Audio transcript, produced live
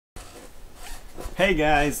Hey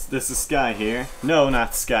guys, this is Sky here. No,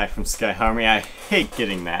 not Sky from Sky Harmony. I hate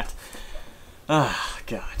getting that. Ah,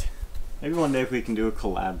 God. Maybe one day if we can do a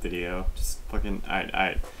collab video. Just fucking.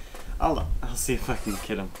 I'll see if I can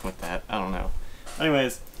get him with that. I don't know.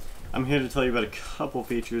 Anyways, I'm here to tell you about a couple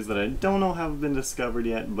features that I don't know have been discovered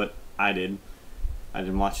yet, but I did. I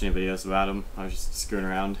didn't watch any videos about them. I was just screwing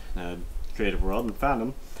around in a creative world and found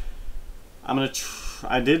them.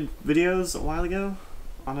 I did videos a while ago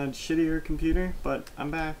on a shittier computer, but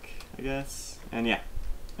I'm back, I guess. And yeah.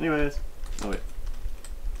 Anyways. Oh wait.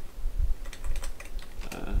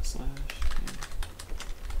 Slash.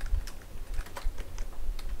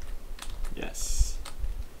 Yes.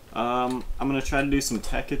 I'm gonna try to do some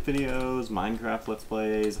Tekkit videos, Minecraft Let's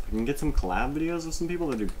Plays. If I can get some collab videos with some people,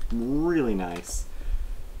 that'd be really nice.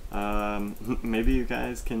 Maybe you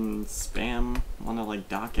guys can spam one of like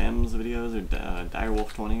Doc M's videos or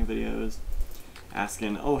Direwolf20 videos,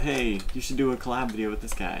 asking, oh hey, you should do a collab video with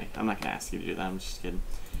this guy. I'm not gonna ask you to do that, I'm just kidding.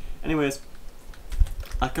 Anyways,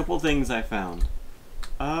 a couple things I found.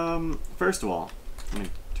 First of all, let me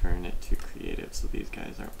turn it to creative so these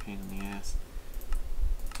guys aren't a pain in the ass.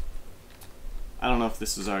 I don't know if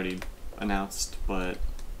this was already announced, but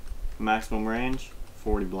maximum range,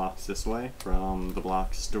 40 blocks this way from the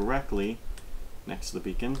blocks directly next to the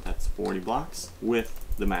beacon. That's 40 blocks with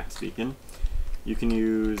the max beacon. You can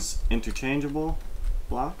use interchangeable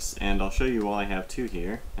blocks, and I'll show you why I have two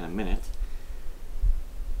here in a minute.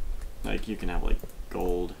 Like, you can have like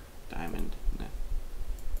gold, diamond,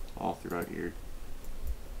 all throughout your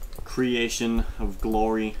creation of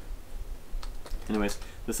glory. Anyways,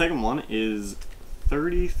 the second one is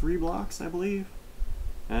 33 blocks, I believe.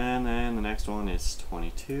 And then the next one is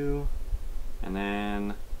 22. And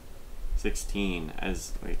then 16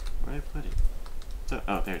 as, wait, where did I put it? So,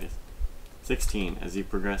 oh, there it is. 16 as you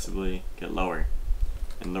progressively get lower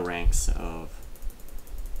in the ranks of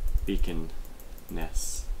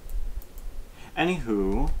beacon-ness.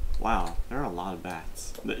 Anywho, wow, there are a lot of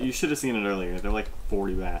bats. You should have seen it earlier. There are like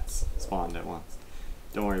 40 bats spawned at once.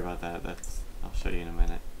 Don't worry about that. I'll show you in a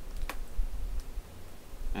minute.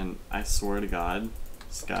 And I swear to God,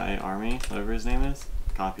 Sky Army, whatever his name is,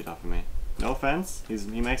 copied off of me. No offense,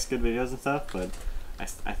 he makes good videos and stuff, but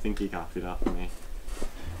I think he copied off of me.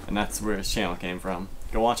 And that's where his channel came from.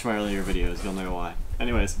 Go watch my earlier videos, you'll know why.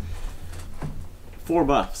 Anyways, 4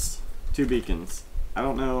 buffs, 2 beacons. I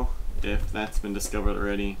don't know if that's been discovered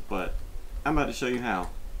already, but I'm about to show you how.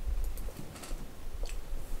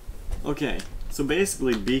 Okay, so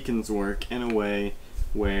basically beacons work in a way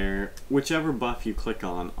where whichever buff you click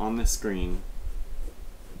on this screen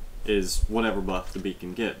is whatever buff the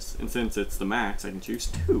beacon gives. And since it's the max, I can choose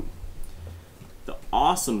 2. The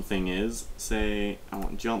awesome thing is, say I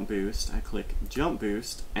want jump boost, I click jump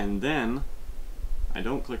boost, and then I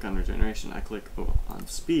don't click on regeneration, I click on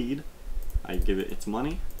speed, I give it its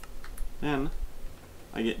money, then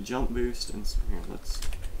I get jump boost, and here, let's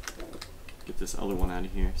get this other one out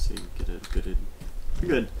of here so you get a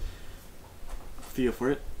good feel for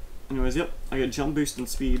it. Anyways, yep, I get jump boost and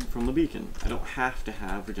speed from the beacon. I don't have to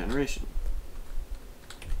have regeneration.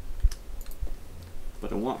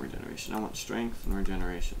 But I want regeneration. I want strength and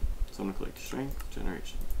regeneration. So I'm going to click strength,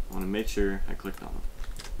 regeneration. I want to make sure I clicked on them.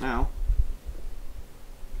 Now,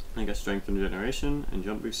 I got strength and regeneration, and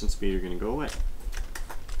jump boost and speed are going to go away.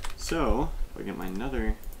 So, if I get my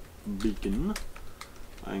another beacon,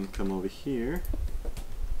 I can come over here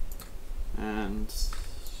and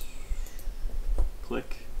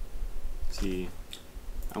click. See,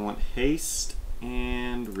 I want haste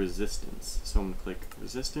and resistance. So I'm going to click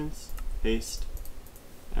resistance, haste,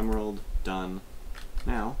 emerald, done.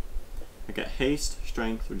 Now, I got haste,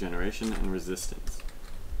 strength, regeneration, and resistance.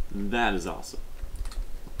 That is awesome.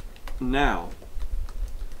 Now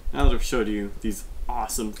that I've showed you these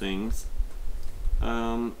awesome things,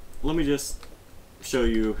 let me just show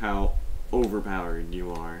you how overpowered you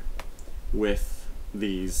are with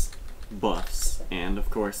these buffs, and of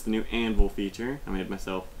course the new anvil feature. I made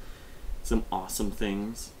myself some awesome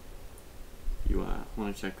things. If you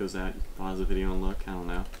want to check those out, you can pause the video and look, I don't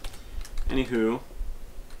know. Anywho,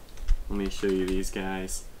 let me show you these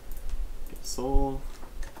guys. Get soul,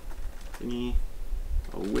 thingy,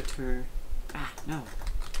 a wither, no,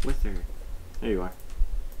 wither, there you are.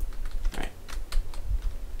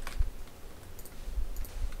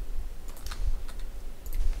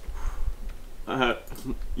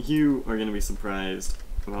 You are gonna be surprised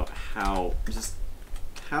about how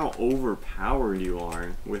overpowered you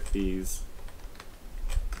are with these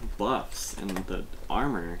buffs and the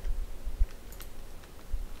armor.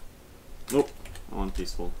 Oh, I want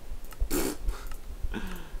peaceful.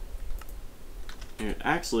 Here,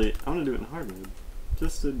 actually, I'm gonna do it in hard mode.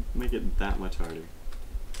 Just to make it that much harder.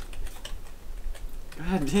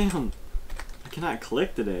 God damn! I cannot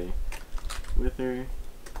click today. Wither.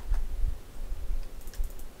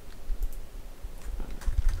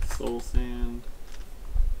 Soul sand.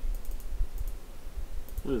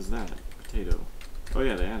 What is that? Potato. Oh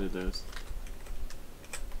yeah, they added those.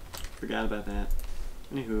 Forgot about that.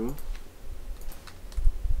 Anywho.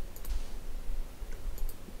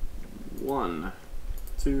 1,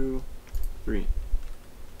 2, 3.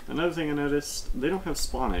 Another thing I noticed, they don't have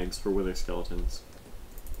spawn eggs for wither skeletons.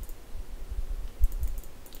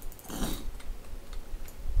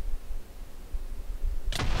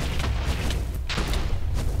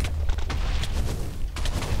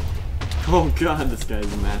 Oh god, this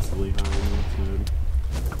guy's massively hard in this mode.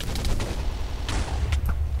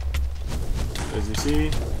 As you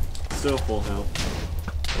see, still full health.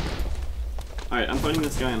 Alright, I'm fighting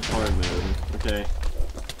this guy in hard mode, okay?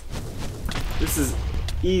 This is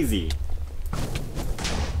easy.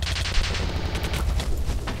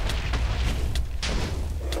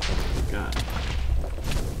 God.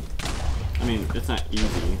 I mean, it's not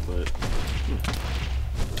easy, but...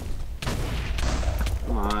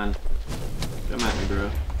 Come on. Come at me, bro.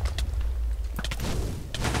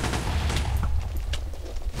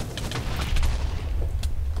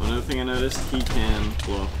 Another thing I noticed, he can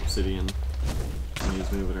blow up obsidian when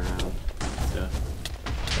he's moving around. Stuff.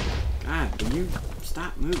 God, will you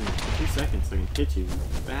stop moving for 2 seconds so I can hit you, you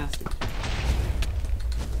bastard.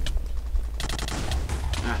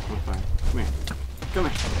 Ah, I'm on fire. Come here. Come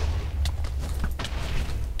here.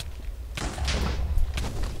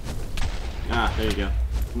 Ah, there you go.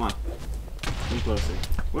 Come on. Come closer.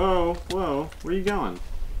 Whoa, whoa, where are you going?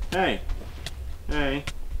 Hey! Hey!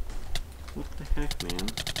 What the heck, man?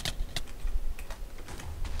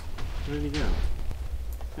 Where did he go?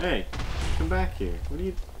 Hey! Come back here. What are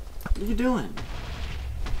you doing?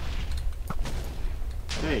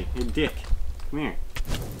 Hey, hey dick. Come here.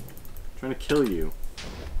 I'm trying to kill you.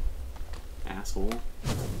 Asshole.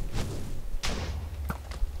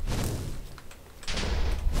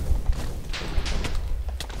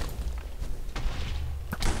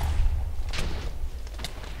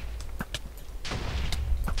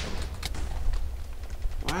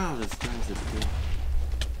 Wow, this guy's a dick.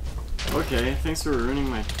 Okay, thanks for ruining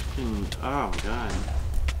my fucking... Oh, God.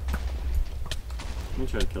 Let me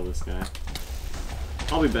try to kill this guy.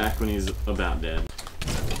 I'll be back when he's about dead.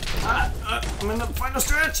 I'm in the final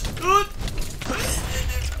stretch!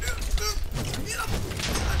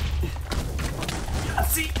 Yeah,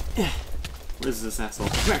 see? Where's this asshole?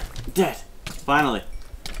 Come here! Dead! Finally!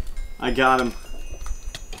 I got him.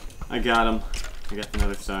 I got him. I got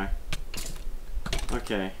another star.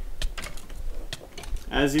 Okay.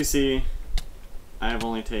 As you see, I have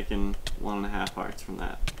only taken 1.5 hearts from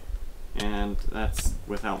that. And that's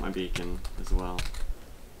without my beacon as well.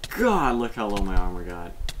 God, look how low my armor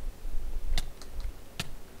got.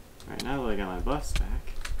 Alright, now that I got my buffs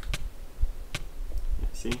back. Yeah,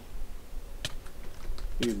 see?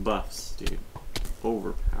 These buffs, dude.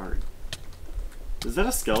 Overpowered. Is that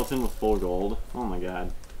a skeleton with full gold? Oh my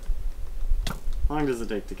god. How long does it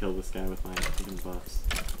take to kill this guy with my fucking buffs?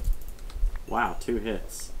 Wow, 2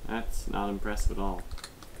 hits. That's not impressive at all.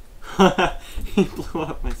 He blew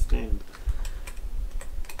up my stand.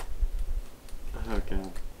 Oh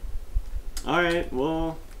god. Alright,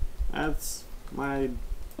 well, that's my...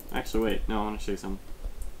 Actually, wait, no, I want to show you something.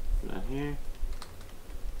 Down here.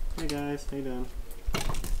 Hey guys, how you doing?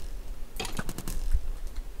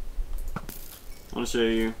 I want to show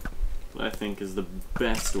you what I think is the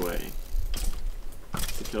best way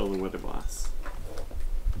to kill the wither boss.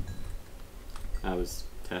 I was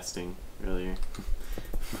testing earlier.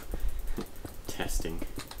 Testing.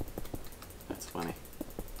 That's funny.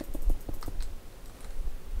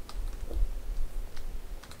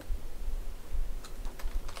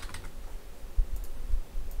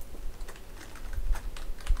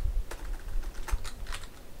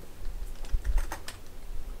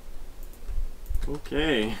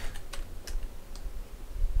 Okay.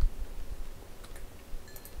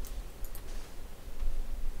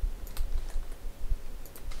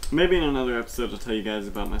 Maybe in another episode I'll tell you guys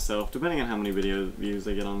about myself, depending on how many video views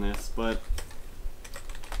I get on this, but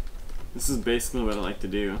this is basically what I like to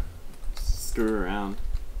do. Screw around.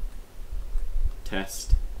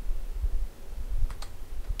 Test.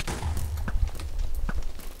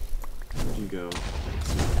 Where'd you go?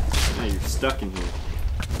 Now you're stuck in here.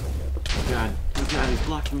 God, oh god, he's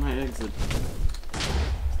blocking my exit.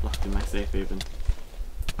 He's locked in my safe haven.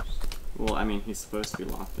 Well, I mean, he's supposed to be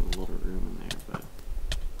locked in a little room in there, but...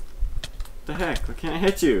 What the heck? Why can't I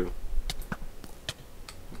hit you?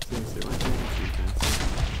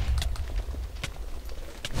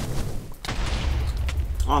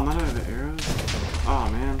 Oh, I'm not out of arrows? Oh,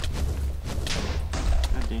 man.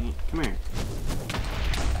 God dang it. Come here.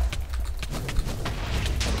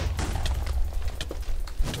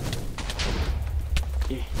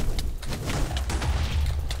 Yeah.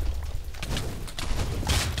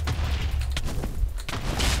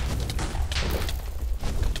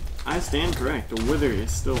 I stand correct. The wither is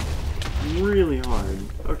still really hard.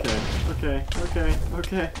 Okay, okay, okay,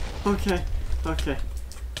 okay, okay, okay.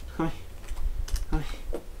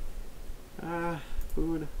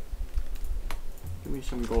 Food. Give me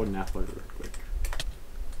some golden apple real quick.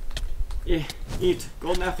 Yeah, eat.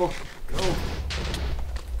 Golden apple. Go.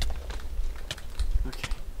 Okay,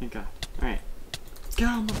 thank God. Alright. Let's go,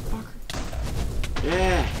 motherfucker.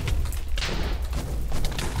 Yeah.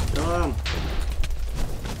 Kill him.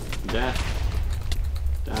 Death.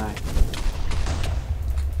 Die.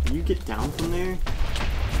 Can you get down from there?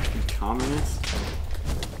 You communist.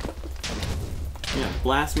 Yeah,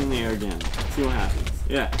 blast me in the air again. See what happens.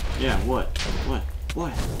 Yeah, yeah, what? What?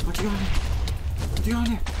 What? What you got there? What you got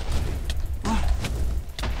there? What?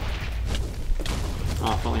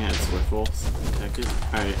 Oh, if only I had Swift Wolves protected.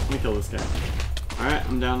 Alright, let me kill this guy. Alright,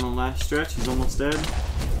 I'm down on the last stretch. He's almost dead.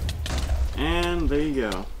 And there you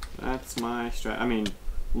go. That's my strat. I mean,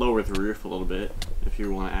 lower the roof a little bit if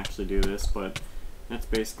you want to actually do this, but that's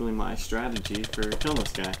basically my strategy for killing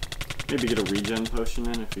this guy. Maybe get a regen potion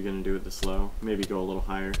in if you're going to do it this slow. Maybe go a little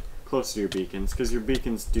higher, closer to your beacons, because your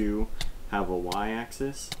beacons do have a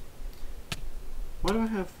Y-axis. Why do I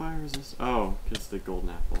have fire resistance? Oh, because the golden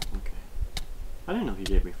apple. Okay. I didn't know he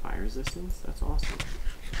gave me fire resistance. That's awesome.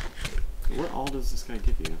 What all does this guy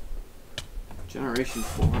give you? Generation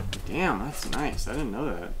 4. Damn, that's nice. I didn't know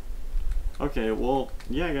that. Okay, well,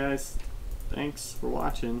 yeah, guys. Thanks for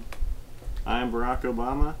watching. I'm Barack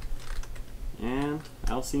Obama. And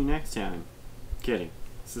I'll see you next time. Kidding.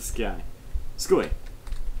 It's this guy. Skoy.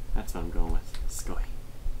 That's what I'm going with. Skoy.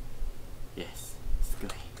 Yes.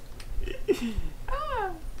 Skoy.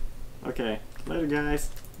 Ah. Okay. Later,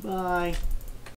 guys. Bye.